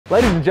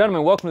Ladies and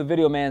gentlemen, welcome to the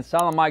video, man.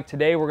 Silent Mike.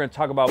 Today we're going to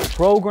talk about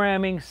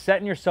programming,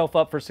 setting yourself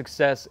up for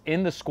success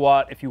in the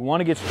squat. If you want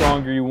to get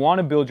stronger, you want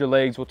to build your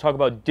legs, we'll talk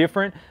about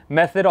different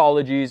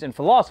methodologies and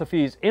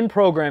philosophies in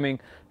programming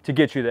to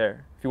get you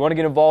there. If you want to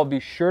get involved, be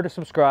sure to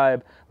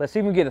subscribe. Let's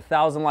even get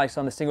 1,000 likes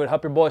on this thing. It would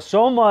help your boy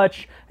so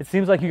much. It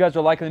seems like you guys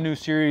are liking the new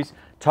series,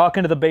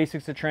 talking to the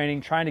basics of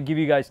training, trying to give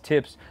you guys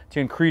tips to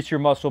increase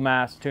your muscle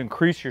mass, to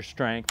increase your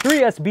strength.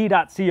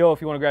 3sb.co if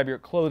you want to grab your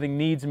clothing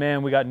needs,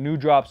 man. We got new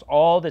drops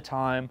all the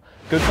time.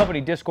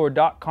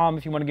 Goodcompany.discord.com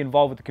if you want to get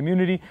involved with the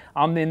community.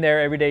 I'm in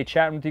there every day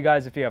chatting with you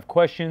guys. If you have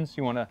questions,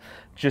 you want to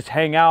just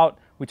hang out.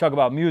 We talk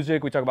about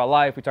music, we talk about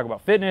life, we talk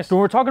about fitness. So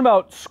when we're talking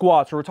about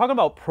squats, or we're talking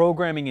about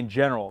programming in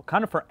general,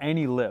 kind of for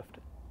any lift,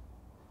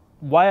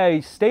 why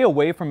I stay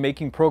away from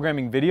making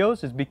programming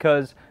videos is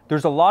because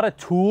there's a lot of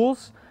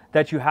tools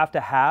that you have to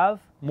have,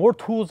 more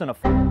tools than a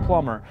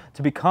plumber,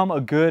 to become a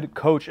good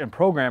coach and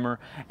programmer.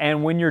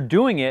 And when you're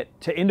doing it,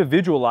 to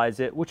individualize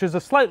it, which is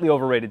a slightly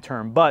overrated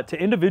term, but to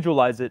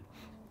individualize it,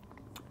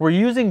 we're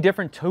using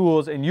different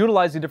tools and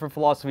utilizing different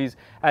philosophies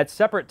at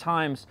separate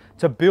times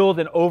to build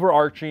an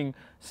overarching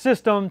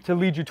system to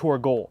lead you to our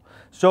goal.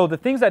 So the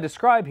things I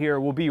describe here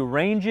will be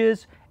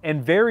ranges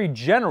and very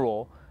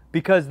general,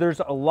 because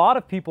there's a lot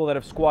of people that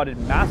have squatted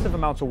massive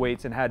amounts of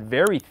weights and had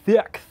very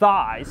thick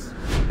thighs,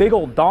 big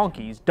old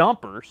donkeys,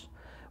 dumpers,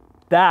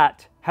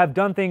 that have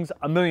done things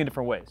a million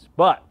different ways.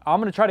 But I'm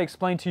gonna try to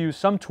explain to you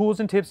some tools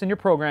and tips in your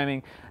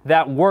programming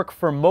that work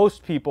for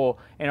most people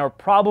and are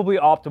probably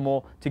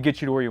optimal to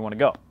get you to where you wanna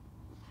go.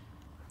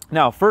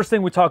 Now, first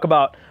thing we talk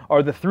about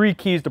are the 3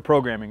 keys to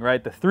programming,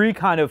 right? The 3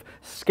 kind of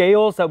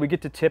scales that we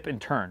get to tip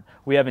and turn.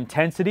 We have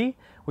intensity,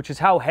 which is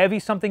how heavy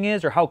something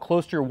is, or how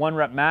close to your 1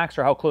 rep max,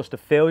 or how close to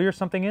failure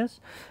something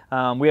is.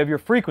 We have your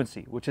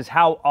frequency, which is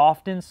how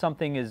often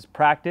something is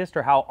practiced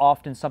or how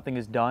often something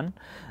is done.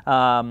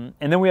 And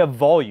then we have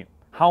volume,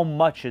 how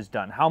much is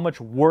done, how much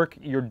work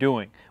you're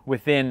doing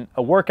within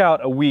a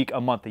workout, a week,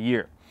 a month, a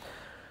year.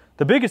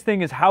 The biggest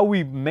thing is how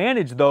we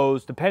manage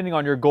those depending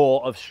on your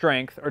goal of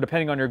strength or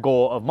depending on your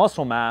goal of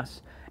muscle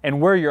mass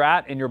and where you're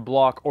at in your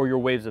block or your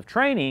waves of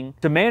training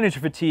to manage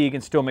fatigue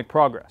and still make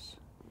progress.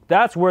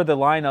 That's where the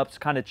lineups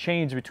kind of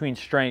change between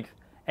strength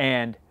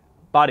and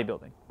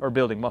bodybuilding or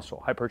building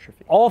muscle,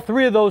 hypertrophy. All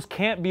 3 of those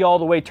can't be all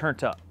the way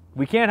turned up.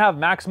 We can't have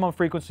maximum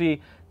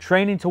frequency,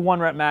 training to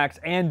 1 rep max,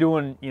 and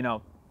doing,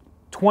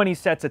 20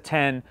 sets of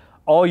 10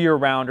 all year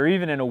round or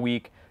even in a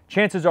week.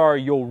 Chances are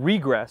you'll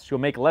regress, you'll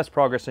make less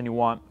progress than you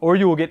want, or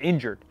you will get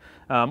injured,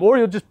 or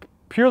you'll just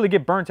purely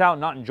get burnt out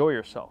and not enjoy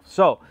yourself.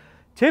 So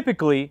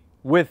typically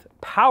with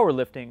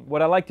powerlifting,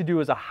 what I like to do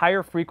is a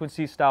higher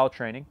frequency style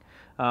training,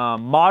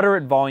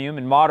 moderate volume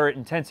and moderate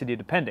intensity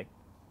depending.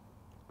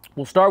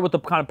 We'll start with the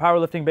kind of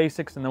powerlifting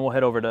basics and then we'll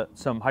head over to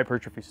some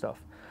hypertrophy stuff.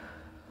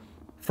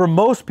 For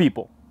most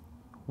people,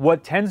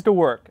 what tends to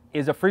work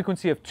is a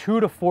frequency of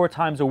 2 to 4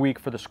 times a week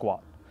for the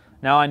squat.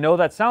 Now, I know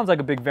that sounds like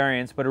a big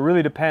variance, but it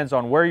really depends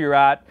on where you're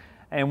at.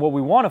 And what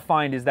we want to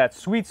find is that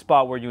sweet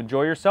spot where you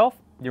enjoy yourself,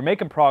 you're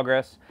making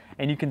progress,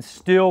 and you can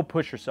still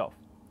push yourself.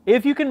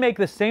 If you can make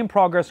the same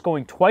progress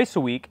going twice a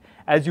week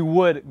as you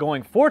would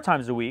going 4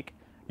 times a week,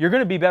 you're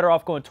going to be better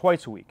off going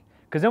twice a week.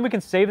 Because then we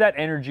can save that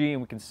energy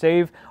and we can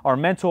save our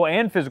mental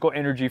and physical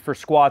energy for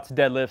squats,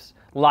 deadlifts,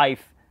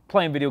 life,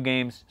 playing video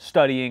games,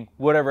 studying,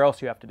 whatever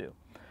else you have to do.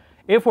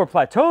 If we're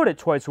plateaued at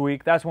twice a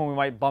week, that's when we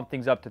might bump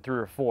things up to 3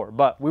 or 4.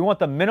 But we want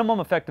the minimum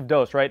effective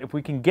dose, right? If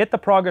we can get the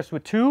progress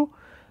with 2,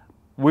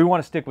 we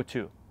want to stick with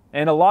 2.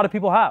 And a lot of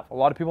people have. A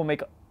lot of people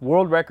make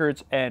world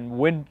records and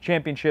win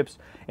championships,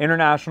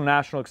 international,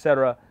 national,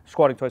 etc.,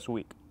 squatting twice a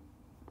week.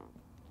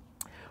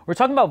 We're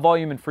talking about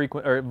volume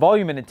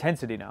and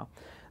intensity now.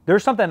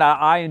 There's something that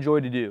I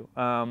enjoy to do.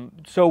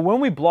 So when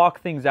we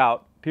block things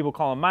out, people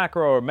call them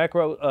macro or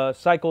micro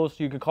cycles.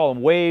 You can call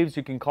them waves.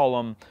 You can call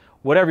them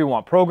whatever you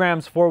want,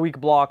 programs, 4-week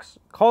blocks,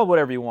 call it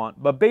whatever you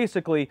want. But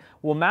basically,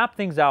 we'll map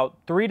things out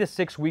 3 to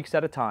 6 weeks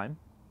at a time,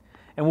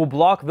 and we'll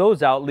block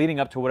those out leading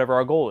up to whatever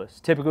our goal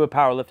is. Typically with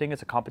powerlifting,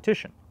 it's a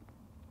competition.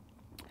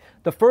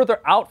 The further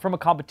out from a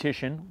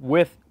competition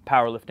with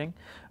powerlifting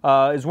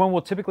is when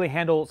we'll typically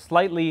handle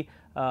slightly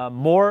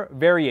more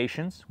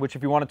variations, which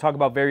if you want to talk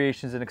about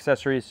variations and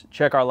accessories,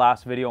 check our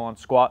last video on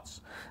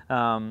squats.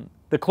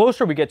 The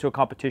closer we get to a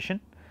competition,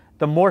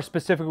 the more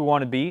specific we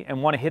want to be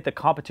and want to hit the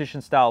competition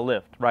style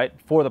lift, right,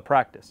 for the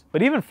practice.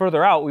 But even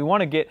further out, we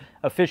want to get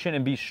efficient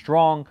and be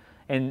strong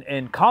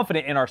and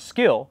confident in our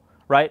skill,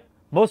 right?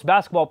 Most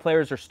basketball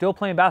players are still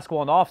playing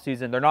basketball in the off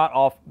season. They're not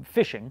off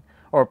fishing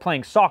or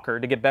playing soccer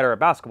to get better at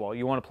basketball.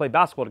 You want to play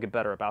basketball to get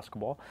better at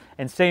basketball.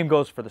 And same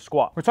goes for the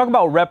squat. We're talking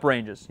about rep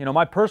ranges.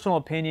 My personal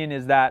opinion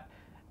is that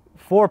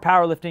for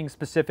powerlifting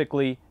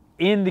specifically,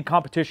 in the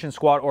competition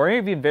squat or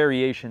even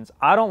variations,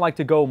 I don't like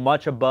to go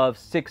much above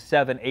 6,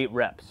 7, 8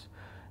 reps.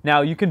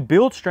 Now, you can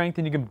build strength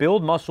and you can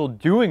build muscle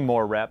doing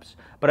more reps,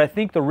 but I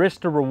think the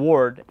risk to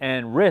reward,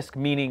 and risk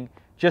meaning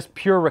just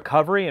pure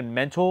recovery and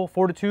mental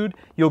fortitude,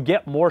 you'll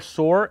get more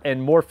sore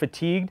and more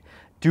fatigued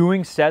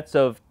doing sets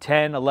of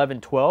 10,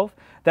 11, 12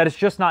 that it's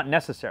just not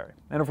necessary.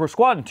 And if we're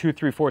squatting 2,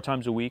 3, 4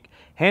 times a week,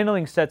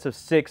 handling sets of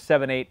 6,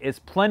 7, 8 is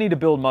plenty to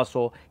build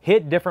muscle,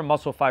 hit different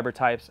muscle fiber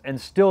types, and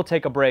still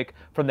take a break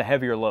from the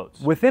heavier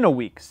loads. Within a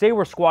week, say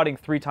we're squatting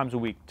 3 times a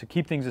week to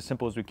keep things as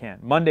simple as we can,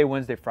 Monday,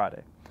 Wednesday,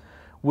 Friday.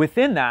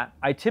 Within that,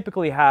 I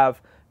typically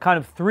have kind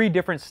of 3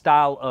 different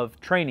style of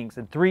trainings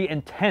and 3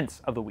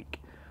 intents of the week.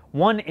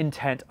 One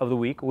intent of the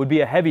week would be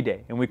a heavy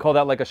day, and we call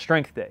that like a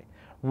strength day,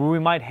 where we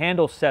might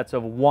handle sets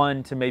of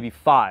 1 to maybe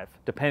 5,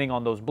 depending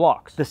on those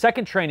blocks. The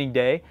second training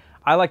day,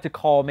 I like to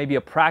call maybe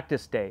a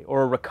practice day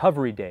or a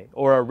recovery day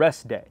or a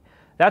rest day.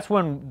 That's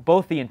when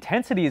both the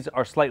intensities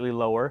are slightly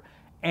lower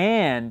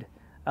and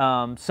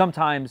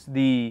sometimes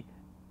the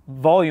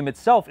volume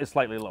itself is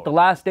slightly lower. The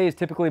last day is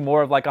typically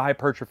more of like a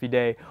hypertrophy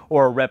day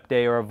or a rep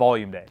day or a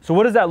volume day. So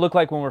what does that look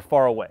like when we're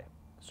far away?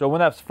 So when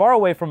that's far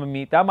away from a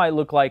meet, that might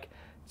look like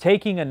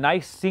taking a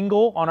nice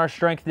single on our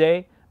strength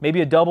day,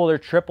 maybe a double or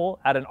triple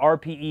at an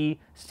RPE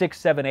 6,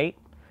 7, 8.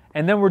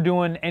 And then we're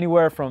doing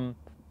anywhere from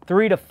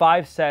 3 to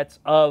 5 sets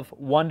of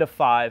 1 to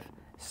 5,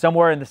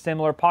 somewhere in the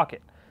similar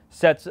pocket.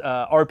 Sets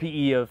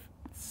RPE of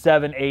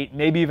 7, 8,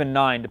 maybe even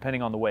 9,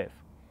 depending on the wave.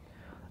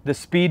 The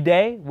speed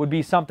day would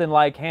be something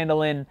like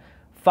handling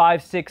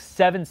 5, 6,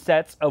 7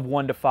 sets of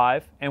 1 to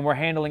 5, and we're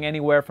handling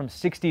anywhere from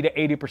 60 to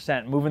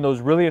 80%, moving those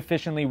really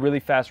efficiently, really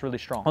fast, really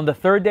strong. On the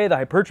third day, the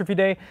hypertrophy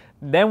day,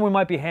 then we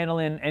might be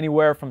handling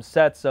anywhere from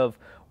sets of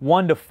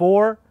 1 to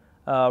 4,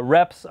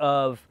 reps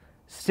of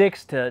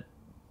 6 to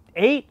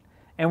 8,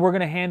 and we're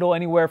gonna handle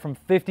anywhere from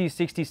 50,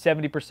 60,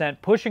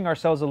 70%, pushing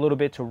ourselves a little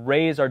bit to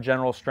raise our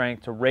general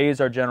strength, to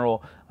raise our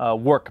general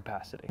work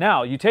capacity.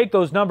 Now, you take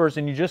those numbers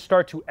and you just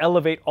start to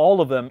elevate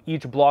all of them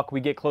each block we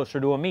get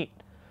closer to a meet.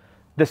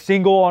 The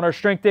single on our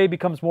strength day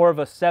becomes more of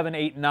a 7,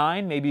 8,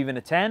 9, maybe even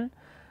a 10.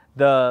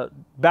 The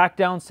back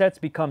down sets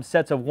become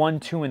sets of 1,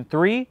 2, and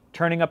 3,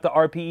 turning up the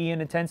RPE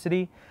and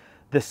intensity.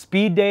 The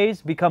speed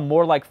days become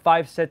more like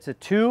 5 sets of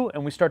 2,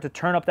 and we start to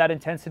turn up that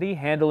intensity,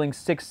 handling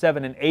 6,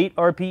 7, and 8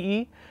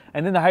 RPE.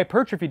 And then the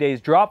hypertrophy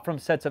days drop from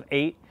sets of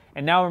 8,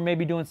 and now we're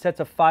maybe doing sets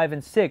of 5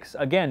 and 6,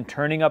 again,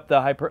 turning up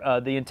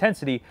the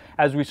intensity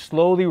as we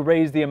slowly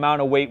raise the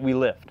amount of weight we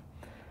lift.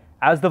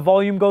 As the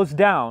volume goes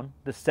down,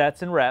 the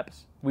sets and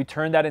reps, we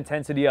turn that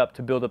intensity up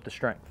to build up the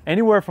strength.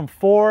 Anywhere from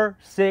 4,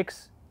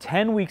 6,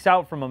 10 weeks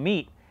out from a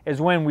meet is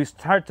when we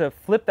start to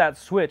flip that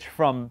switch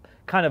from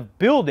kind of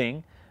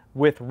building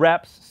with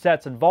reps,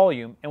 sets, and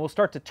volume, and we'll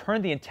start to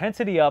turn the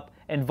intensity up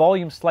and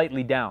volume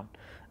slightly down.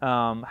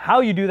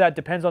 How you do that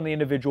depends on the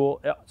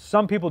individual.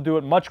 Some people do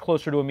it much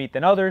closer to a meet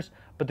than others,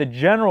 but the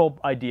general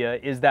idea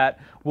is that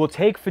we'll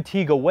take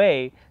fatigue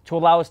away to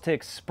allow us to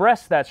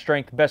express that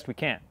strength best we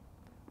can,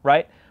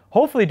 right?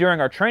 Hopefully during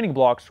our training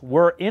blocks,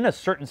 we're in a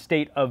certain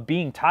state of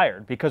being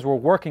tired because we're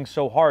working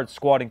so hard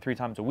squatting 3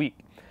 times a week.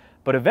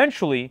 But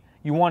eventually,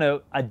 you want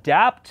to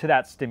adapt to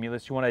that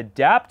stimulus, you want to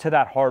adapt to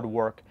that hard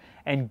work,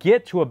 and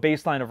get to a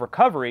baseline of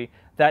recovery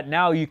that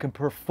now you can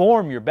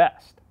perform your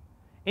best.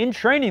 In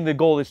training, the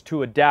goal is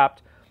to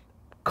adapt,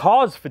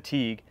 cause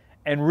fatigue,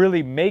 and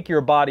really make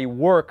your body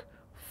work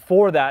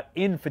for that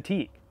in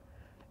fatigue.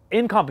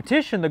 In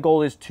competition, the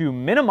goal is to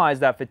minimize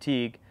that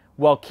fatigue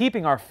while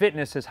keeping our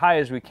fitness as high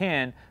as we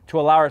can to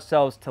allow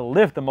ourselves to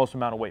lift the most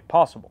amount of weight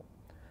possible.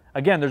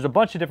 Again, there's a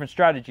bunch of different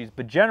strategies,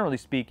 but generally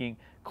speaking,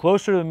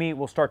 closer to the meet,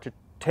 we'll start to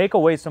take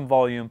away some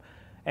volume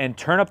and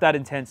turn up that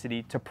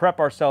intensity to prep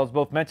ourselves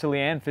both mentally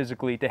and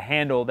physically to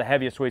handle the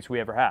heaviest weights we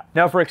ever have.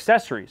 Now for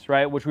accessories,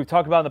 right, which we've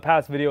talked about in the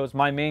past videos,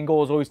 my main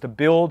goal is always to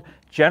build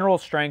general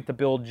strength, to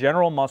build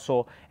general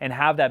muscle, and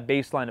have that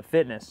baseline of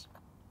fitness.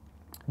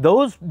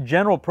 Those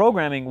general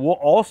programming will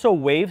also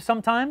wave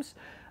sometimes.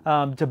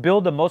 To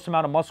build the most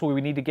amount of muscle, we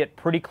need to get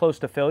pretty close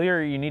to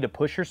failure. You need to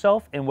push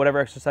yourself in whatever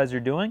exercise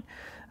you're doing.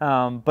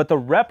 But the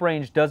rep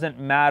range doesn't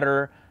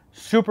matter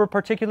super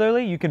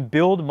particularly. You can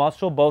build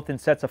muscle both in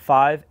sets of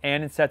 5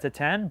 and in sets of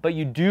 10, but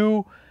you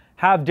do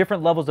have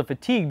different levels of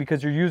fatigue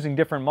because you're using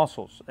different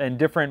muscles and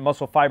different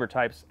muscle fiber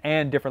types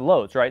and different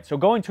loads, right? So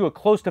going to a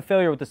close to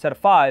failure with a set of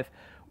 5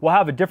 will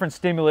have a different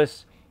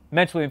stimulus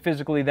mentally and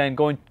physically than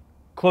going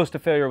close to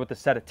failure with a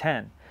set of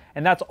 10.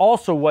 And that's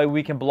also why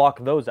we can block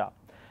those out.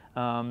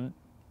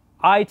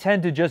 I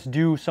tend to just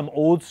do some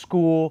old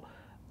school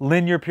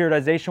linear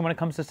periodization when it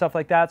comes to stuff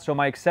like that. So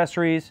my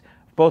accessories,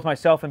 both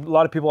myself and a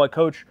lot of people I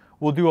coach,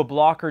 will do a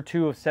block or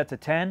 2 of sets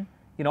of 10,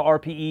 you know,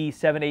 RPE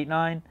 7, 8,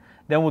 9.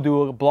 Then we'll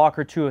do a block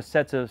or 2 of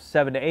sets of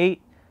 7 to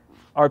 8,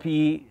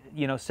 RPE,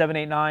 you know, 7,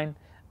 8, 9,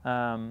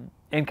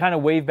 and kind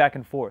of wave back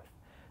and forth.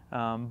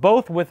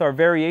 Both with our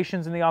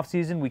variations in the off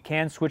season, we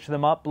can switch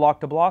them up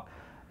block to block.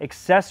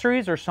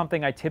 Accessories are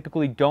something I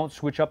typically don't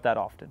switch up that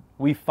often.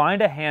 We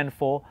find a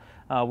handful.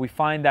 We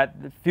find that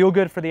feel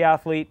good for the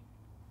athlete.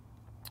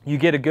 You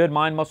get a good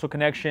mind-muscle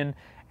connection,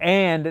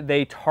 and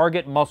they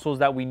target muscles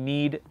that we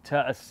need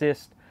to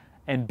assist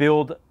and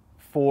build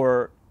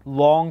for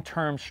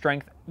long-term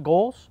strength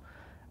goals,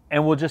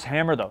 and we'll just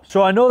hammer those.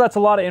 So I know that's a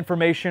lot of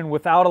information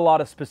without a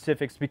lot of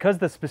specifics, because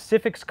the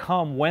specifics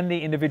come when the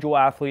individual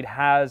athlete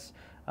has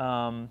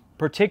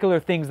particular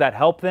things that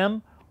help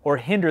them or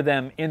hinder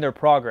them in their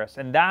progress.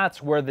 And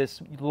that's where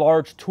this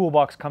large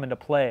toolbox come into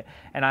play.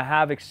 And I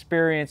have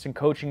experience and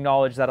coaching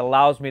knowledge that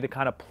allows me to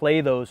kind of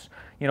play those.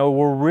 You know,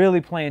 we're really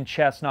playing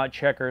chess, not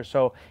checkers,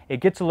 so it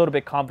gets a little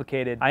bit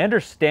complicated. I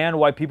understand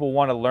why people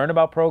want to learn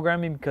about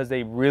programming because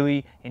they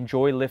really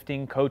enjoy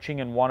lifting, coaching,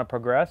 and want to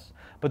progress.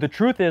 But the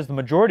truth is, the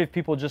majority of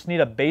people just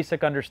need a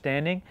basic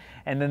understanding,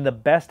 and then the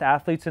best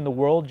athletes in the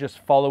world just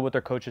follow what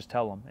their coaches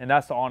tell them. And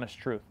that's the honest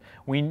truth.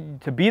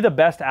 To be the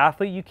best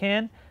athlete you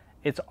can,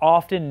 it's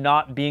often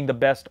not being the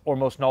best or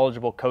most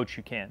knowledgeable coach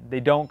you can.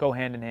 They don't go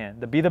hand in hand.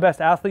 To be the best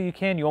athlete you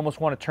can, you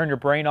almost want to turn your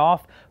brain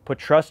off, put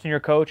trust in your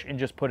coach, and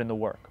just put in the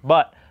work.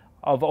 But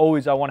I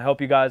want to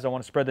help you guys. I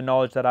want to spread the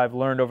knowledge that I've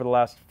learned over the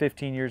last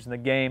 15 years in the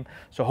game.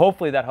 So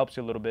hopefully that helps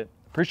you a little bit.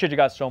 Appreciate you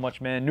guys so much,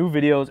 man. New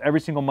videos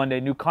every single Monday,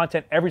 new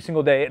content every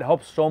single day. It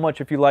helps so much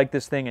if you like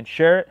this thing, and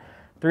share it.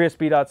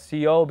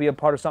 3sb.co. Be a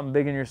part of something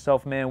big in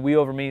yourself, man. We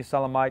over me,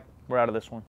 silentmikke. We're out of this one.